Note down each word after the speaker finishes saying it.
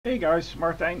Hey guys,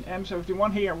 Martijn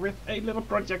M71 here with a little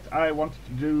project I wanted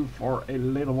to do for a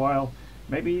little while,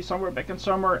 maybe somewhere back in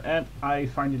summer, and I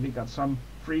finally got some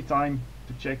free time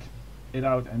to check it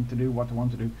out and to do what I want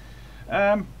to do.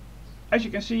 As you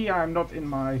can see, I'm not in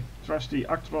my trusty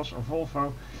Actros or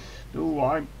Volvo, though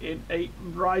I'm in a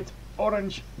bright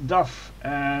orange DAF,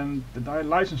 and the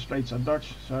license plates are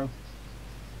Dutch, so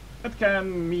that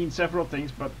can mean several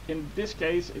things, but in this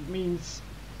case it means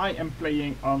I am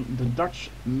playing on the Dutch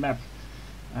map.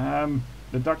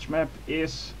 The Dutch map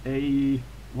is a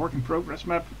work in progress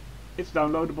map. It's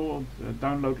downloadable. The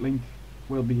download link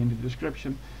will be in the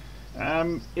description.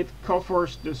 It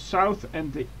covers the south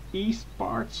and the east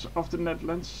parts of the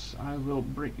Netherlands. I will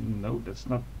bring... No, that's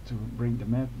not to bring the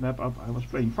map up. I was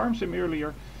playing Farm Sim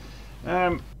earlier.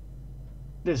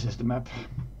 This is the map.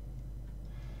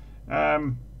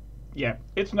 Yeah,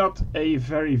 it's not a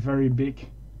very big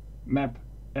map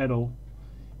at all.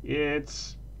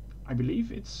 It's, I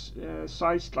believe it's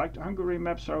sized like the Hungary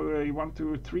map, so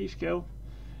 1:3 scale.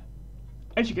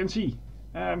 As you can see,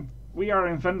 we are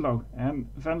in Venlo, and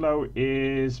Venlo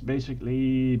is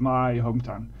basically my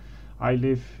hometown. I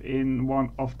live in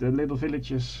one of the little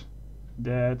villages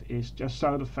that is just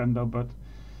south of Venlo, but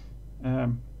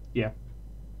yeah,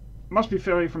 must be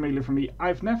very familiar for me.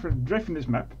 I've never driven this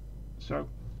map, so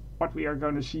what we are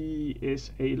going to see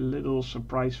is a little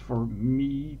surprise for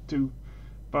me too.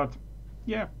 But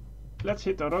yeah, let's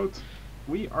hit the road.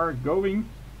 We are going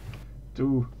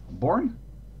to Born,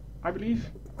 I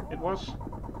believe it was.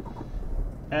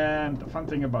 And the fun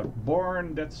thing about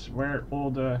Born, that's where all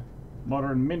the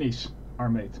modern minis are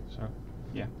made. So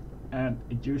yeah, and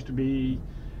it used to be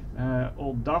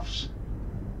old DAFs,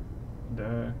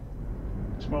 the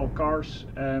small cars,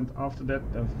 and after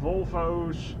that the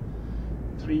Volvos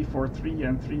 343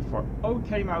 and 340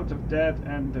 came out of that,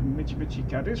 and the Mitsubishi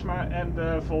Charisma and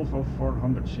the Volvo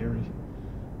 400 series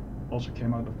also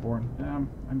came out of Born.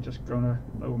 I'm just gonna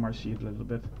lower my seat a little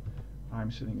bit.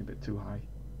 I'm sitting a bit too high.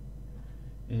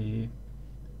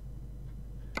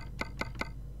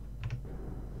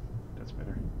 That's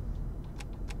better.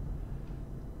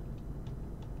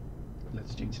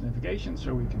 Let's change the navigation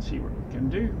so we can see what we can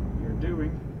do. We're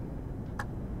doing.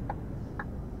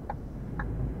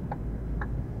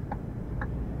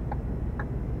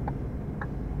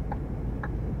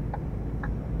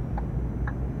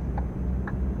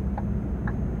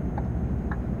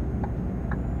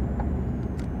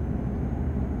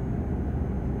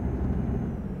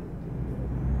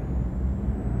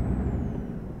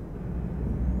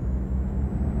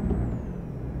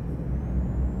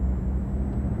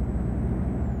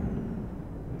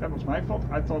 That was my fault.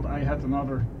 I thought I had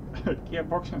another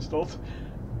gearbox installed.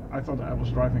 I thought I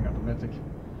was driving automatic.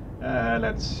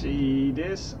 Let's see,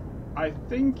 this I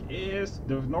think is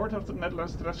the north of the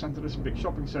Netherlands. The center is a big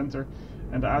shopping center,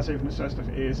 and the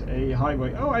A67 is a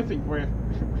highway. Oh, I think we're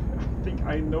I think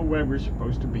I know where we're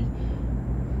supposed to be.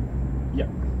 Yeah.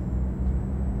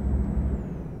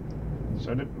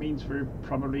 So that means we'll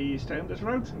probably stay on this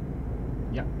road.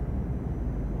 Yeah.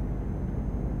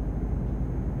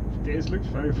 This looks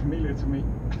very familiar to me.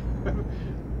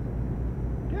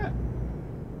 Yeah.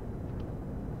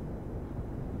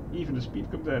 Even the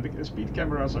speed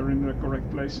cameras are in the correct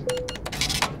place.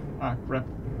 Ah, crap.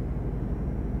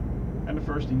 And the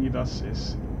first thing he does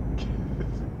is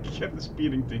get the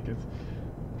speeding ticket.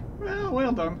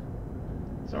 Well done.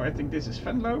 So I think this is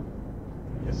Venlo.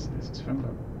 Yes, this is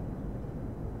Venlo.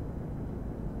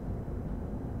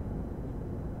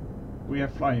 We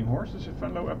have flying horses in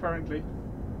Venlo, apparently.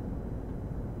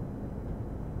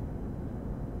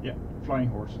 Yeah, flying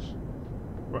horses.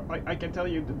 Well, I can tell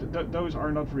you those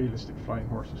are not realistic flying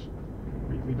horses.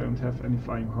 We don't have any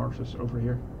flying horses over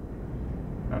here.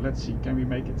 Now let's see, can we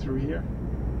make it through here?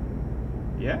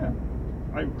 Yeah,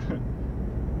 I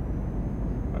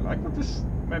like what this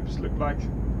maps look like.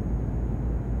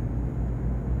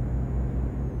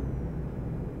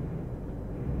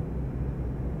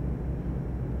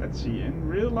 Let's see, in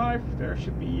real life there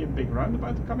should be a big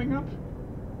roundabout coming up.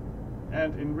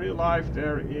 And in real life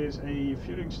there is a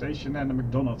fueling station and a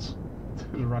McDonald's to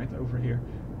the right over here.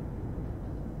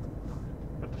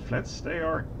 But the flats, they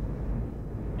are,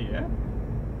 yeah,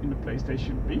 in the place they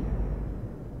should be.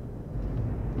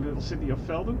 The little city of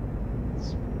Velden.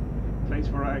 It's a place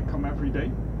where I come every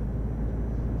day.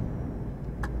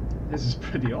 This is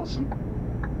pretty awesome.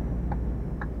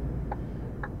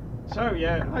 So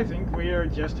yeah, I think we are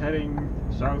just heading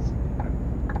south.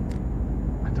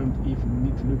 I don't even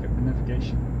need to look at the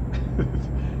navigation.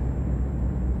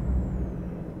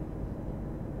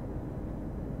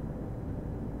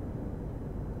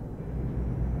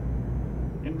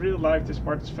 In real life this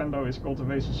part of Venlo is called the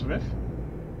Weeselsweg.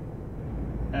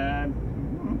 And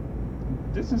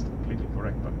this is completely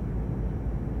correct, but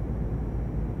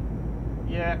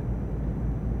yeah,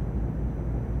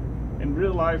 in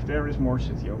real life there is more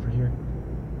city over here.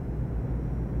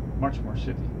 Much more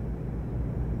city.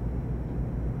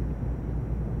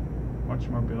 Much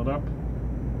more build up.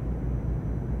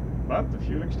 But the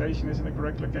fueling station is in the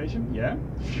correct location. Yeah,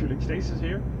 the fueling station is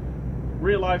here.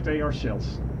 Real life they are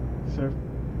shells. So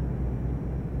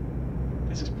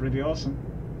this is pretty awesome.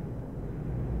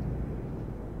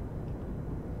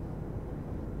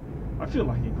 I feel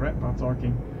like a grandpa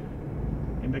talking.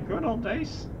 In the good old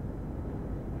days.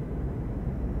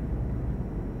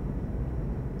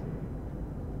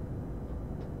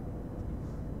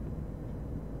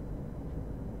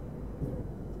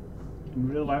 In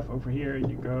real life over here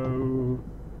you go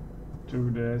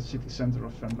to the city center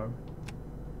of Venlo.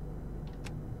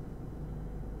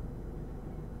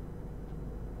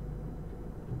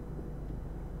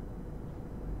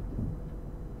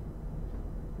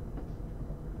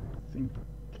 I think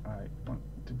I want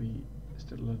to be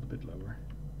still a little bit lower.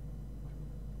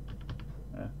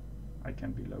 I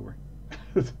can be lower.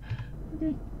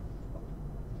 Okay.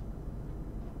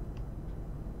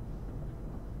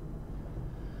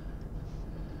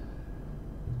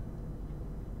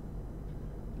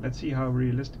 Let's see how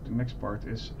realistic the next part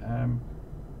is.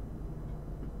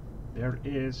 There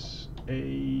is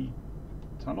a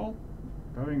tunnel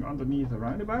going underneath the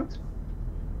roundabout,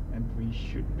 and we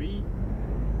should be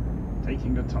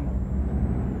taking the tunnel.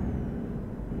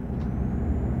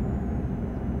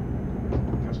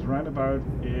 Because the roundabout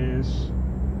is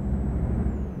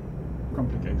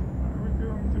complicated. Are we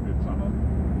going through the tunnel?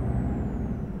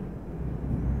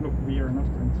 No, we are not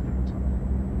going through the tunnel.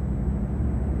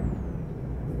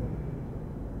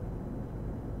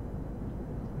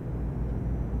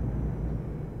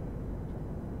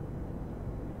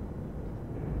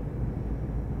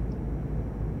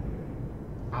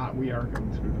 We are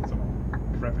going through the tunnel.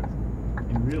 Crap it.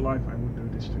 In real life I would do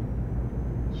this too.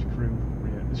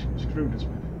 Screw this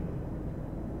map.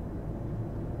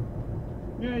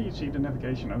 Yeah, you see the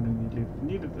navigation only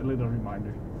needed a little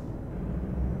reminder.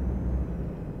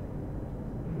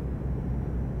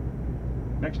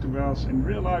 Next to us in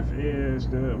real life is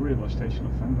the railway station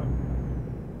of Venlo.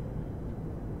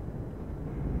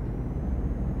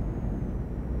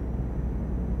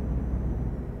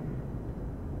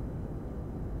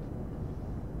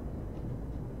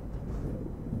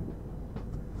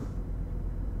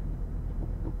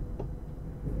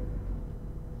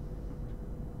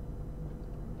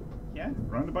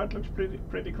 Roundabout looks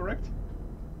pretty correct.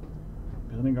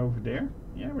 Building over there,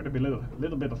 yeah, with a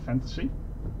little bit of fantasy,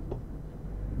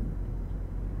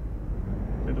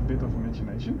 little bit of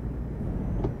imagination.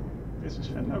 This is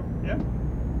Venlo, yeah.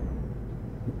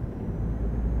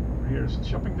 Over here is the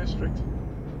shopping district to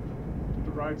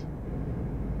the right.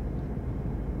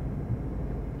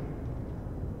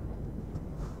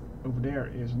 Over there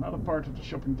is another part of the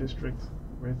shopping district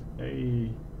with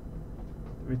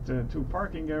two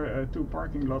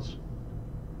parking lots.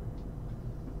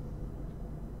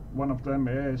 One of them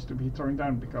is to be torn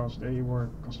down because they were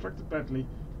constructed badly.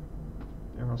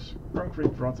 There was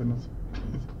concrete rot in it.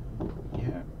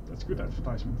 Yeah, that's good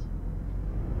advertisement.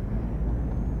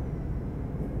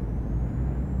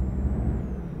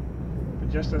 But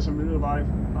just as in real life,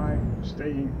 I'm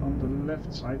staying on the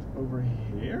left side over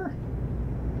here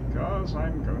because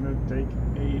I'm gonna take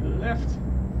a left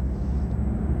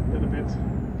a little bit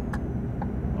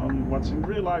on what's in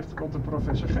real life called the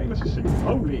Professor Gelis is singing.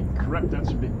 Holy crap, that's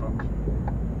a big bump.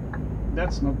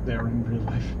 That's not there in real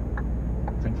life,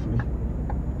 thankfully.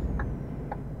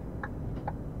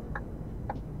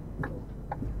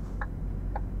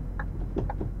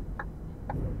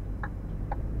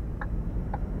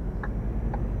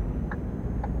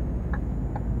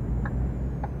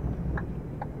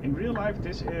 In real life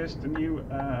this is the new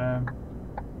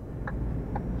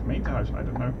gemeentehuis, I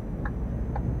don't know,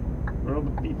 where all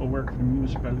the people work for the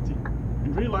municipality.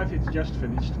 In real life it's just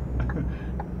finished.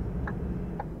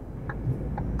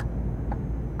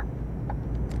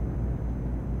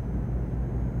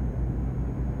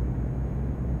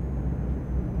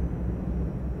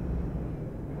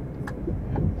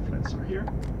 And flats are here.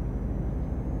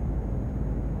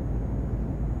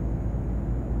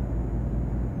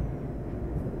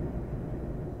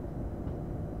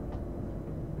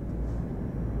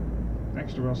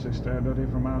 Next to us is the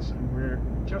River Maas, and we're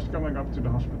just coming up to the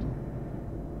hospital.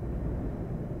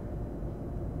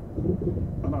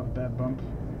 Another bad bump.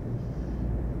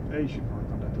 They should work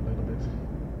on that a little bit.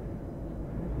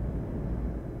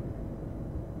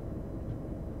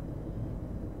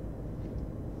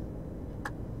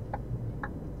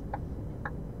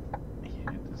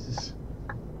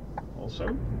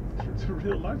 also to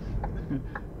real life.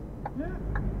 Yeah,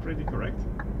 pretty correct.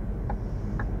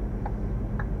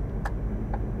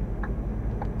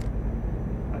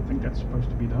 I think that's supposed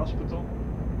to be the hospital.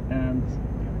 And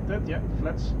that, yeah,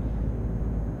 flats.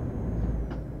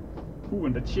 Ooh,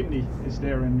 and the chimney is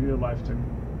there in real life too.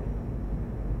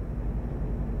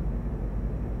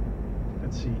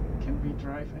 Let's see, can we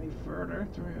drive any further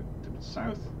to the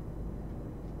south?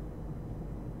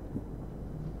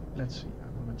 Let's see, I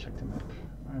want to check the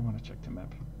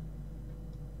map.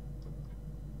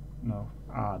 No,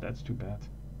 that's too bad.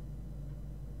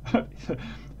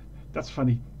 That's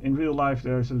funny. In real life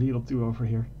there's a Lidl 2 over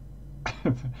here.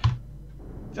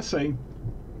 Just saying.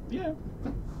 Yeah,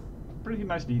 pretty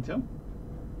nice detail.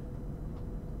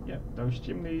 Yeah, those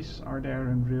chimneys are there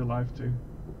in real life too.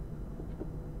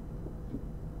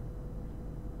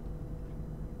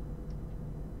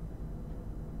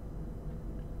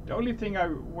 The only thing I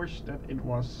wish that it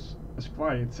was as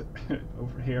quiet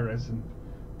over here as in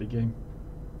the game.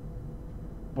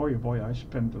 Boy oh boy, I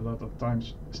spent a lot of time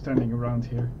standing around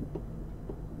here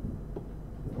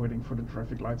waiting for the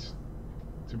traffic lights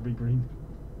to be green.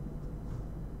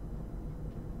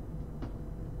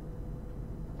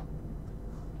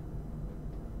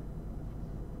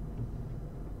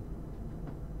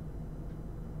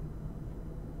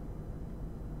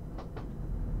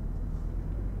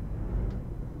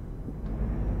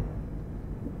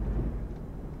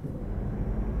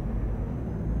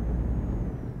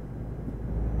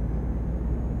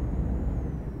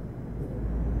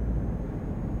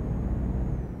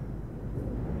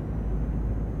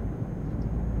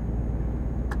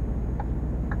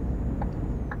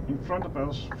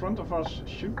 Front of us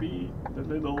should be the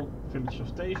little village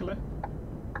of Tegelen,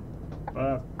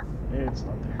 but it's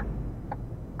not there.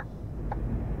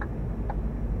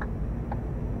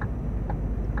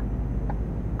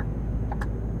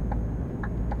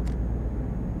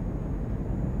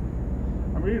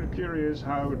 I'm really curious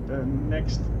how the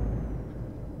next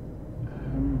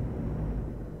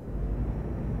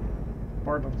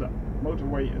part of the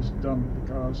motorway is done,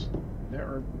 because there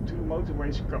are two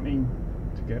motorways coming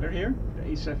together here, the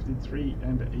A73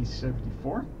 and the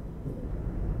A74,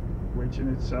 which in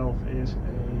itself is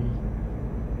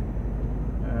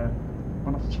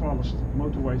one of the smallest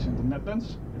motorways in the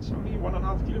Netherlands. It's only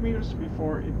 1.5 kilometers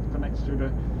before it connects to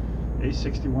the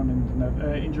A61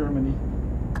 in Germany.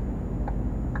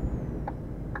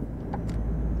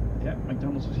 Yeah,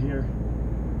 McDonald's is here.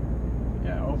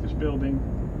 Yeah, office building.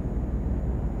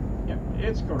 Yeah,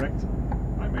 it's correct.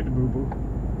 I made a boo-boo.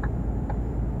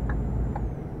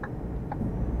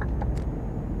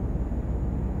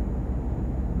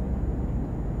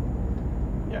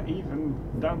 Even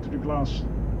down to the glass,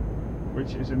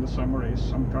 which is in the summer is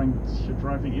some kind you're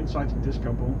driving inside the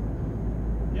disco ball.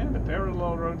 Yeah, the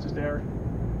parallel road is there.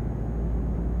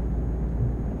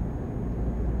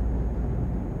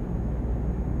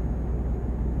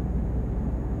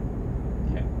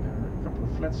 Yeah, there are a couple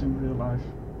of flats in real life.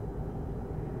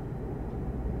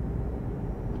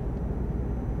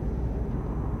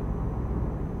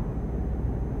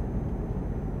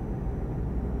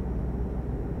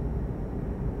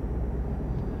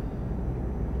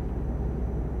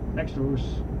 Next to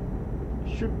us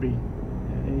should be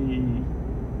a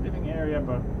living area,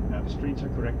 but the streets are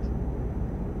correct.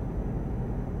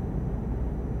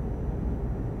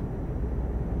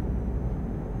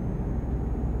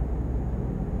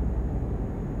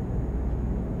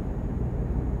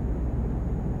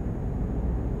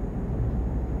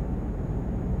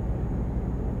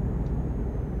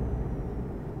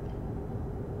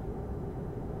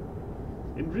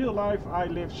 In real life I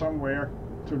live somewhere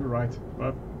to the right,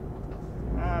 but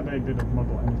they didn't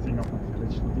model anything of my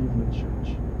village, not even a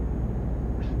church.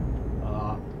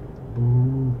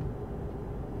 Boo.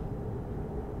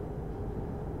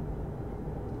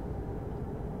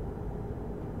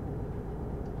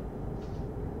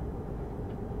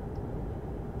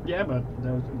 Yeah, but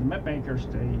the map makers,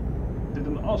 they did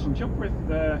an awesome job with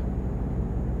the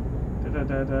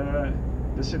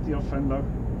city of Venlo.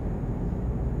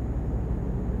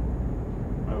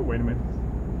 Oh, wait a minute.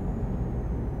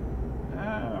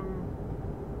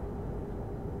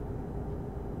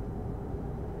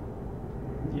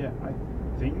 Yeah, I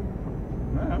think.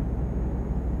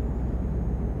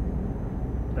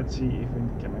 Let's see if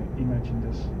we can imagine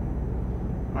this.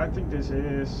 I think this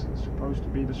is supposed to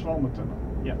be the Svalme tunnel.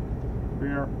 Yeah, we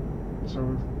are.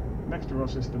 So next to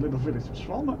us is the little village of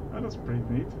Svalme. Oh, that's pretty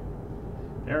neat.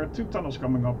 There are two tunnels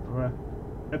coming up,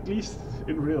 at least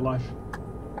in real life.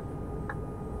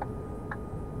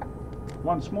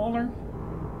 One smaller,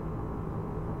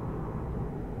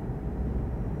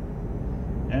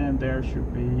 and there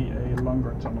should be a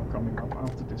longer tunnel coming up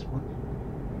after this one.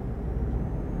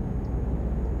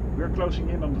 We're closing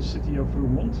in on the city of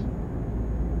Vermont.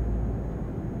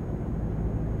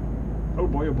 Oh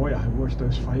boy, I wish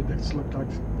those viaducts looked like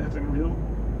that in real.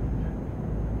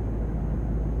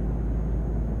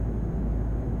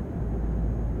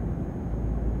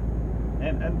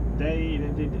 And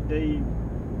they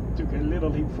took a little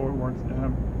leap forward.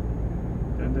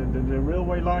 The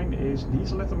railway line is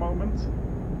diesel at the moment,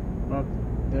 but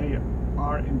they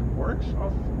are in the works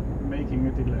of making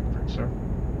it electric. So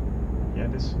yeah,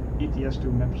 this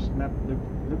ETS2 map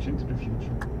looks into the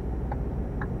future.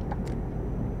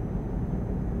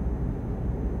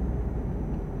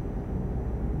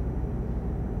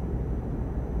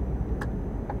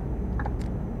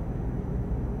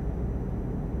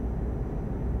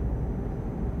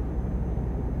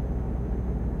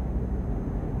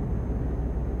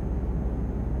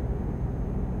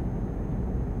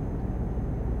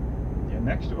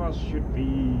 Next to us should be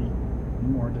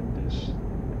more than this.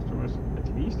 Next to us,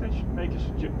 at least I should make a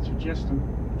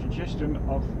suggestion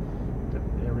of that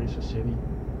there is a city.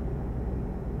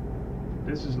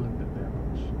 This is a little bit bare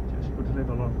bones. Just put a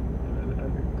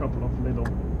couple of little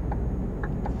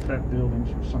flat buildings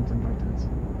or something like that.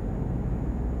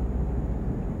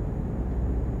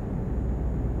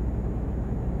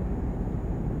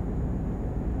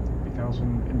 Because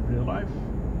in real life,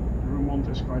 Vermont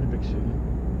is quite a big city.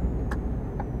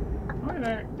 Oh,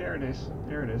 there it is.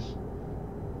 There it is.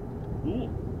 Ooh,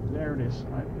 there it is.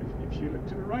 If you look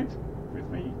to the right with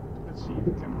me, let's see if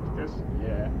we can. Because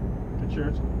yeah, the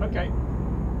church. Okay,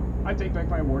 I take back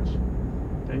my words.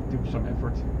 They took some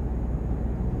effort.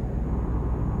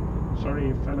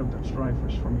 Sorry, fellow Dutch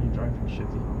drivers, for me driving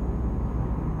shitty.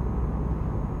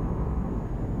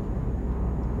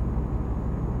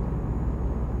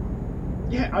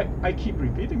 Yeah, I keep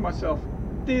repeating myself.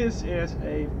 This is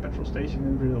a petrol station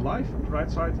in real life on the right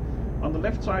side. On the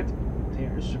left side, they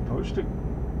are supposed to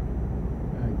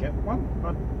get one,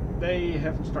 but they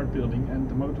haven't started building, and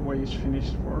the motorway is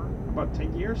finished for about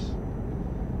 10 years.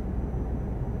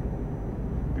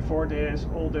 Before this,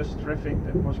 all this traffic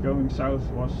that was going south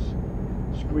was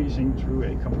squeezing through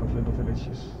a couple of little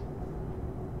villages.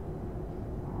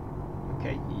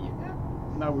 Okay, yeah.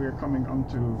 Now we're coming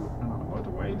onto another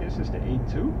motorway. This is the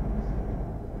A2.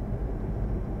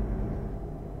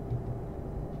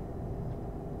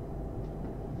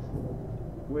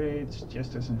 Which,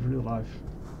 just as in real life,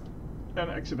 an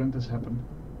accident has happened,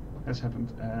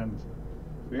 and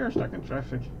we are stuck in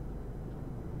traffic.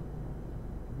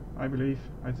 I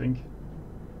think.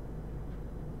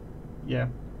 Yeah,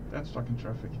 that's stuck in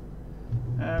traffic.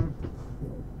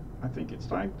 I think it's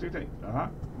time to take.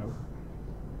 No.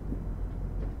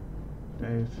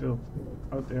 They filled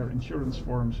out their insurance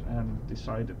forms and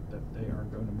decided that they are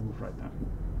going to move right now.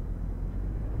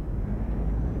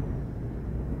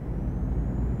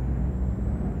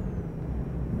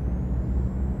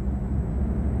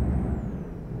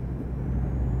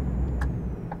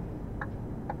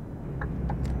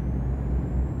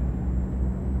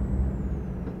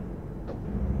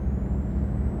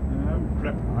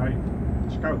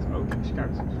 Scout.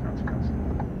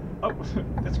 Oh,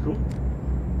 that's cool.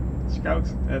 Scout,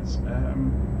 that's,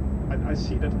 I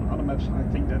see that on other maps. I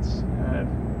think that's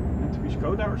meant to be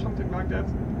Skoda or something like that.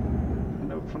 I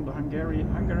know from the Hungary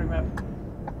map.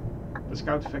 The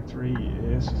Scout factory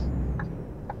is,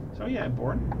 so yeah,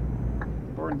 Born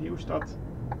Nieuwstad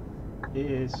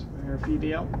is her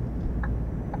VDL,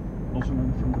 also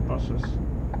known from the buses.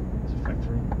 It's a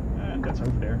factory, and that's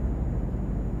over there.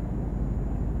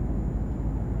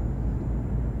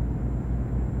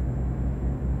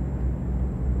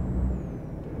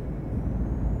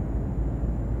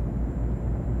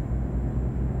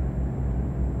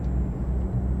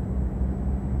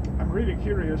 Really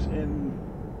curious in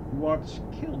what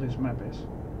scale this map is,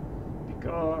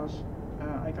 because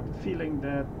I got the feeling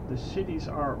that the cities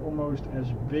are almost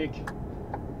as big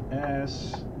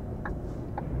as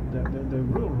the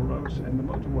rural roads and the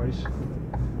motorways,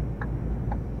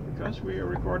 because we are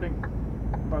recording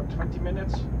about 20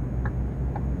 minutes.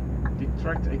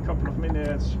 Detract a couple of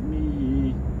minutes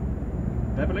me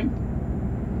babbling,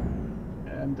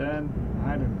 and then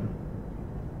I don't know.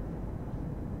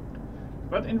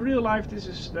 But in real life, this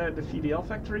is the VDL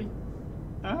factory.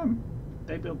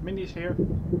 They build minis here.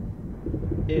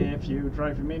 If you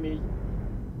drive a mini,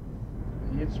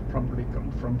 it's probably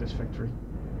come from this factory.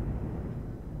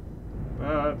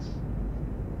 But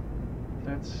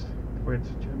let's quit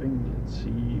jabbing. Let's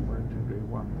see, where do they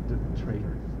want the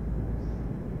trailer?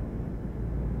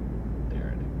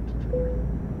 There they want the trailer.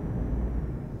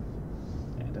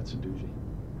 Yeah, that's a doozy.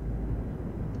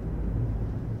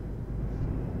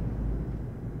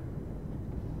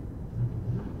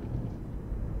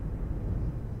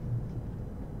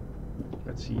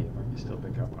 Let's see if I can still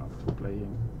pick up after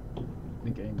playing the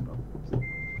game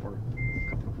for a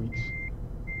couple of weeks.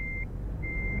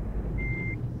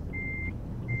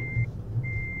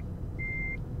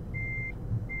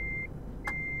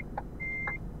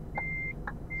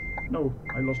 No,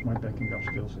 I lost my backing up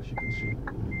skills, as you can see.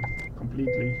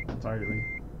 Completely, entirely.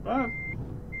 But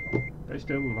they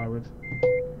still allow it.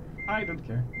 I don't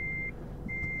care.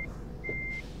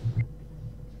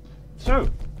 So,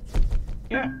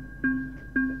 yeah.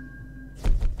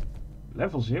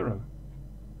 Level 0.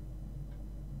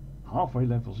 Halfway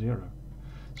level 0.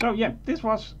 So yeah, this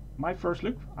was my first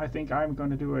look. I think I'm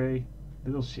going to do a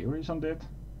little series on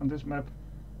this map.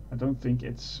 I don't think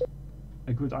it's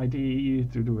a good idea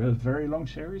to do a very long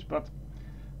series, but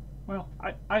well,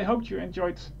 I hope you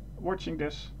enjoyed watching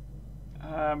this,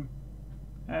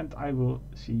 and I will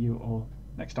see you all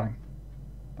next time.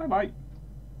 Bye bye.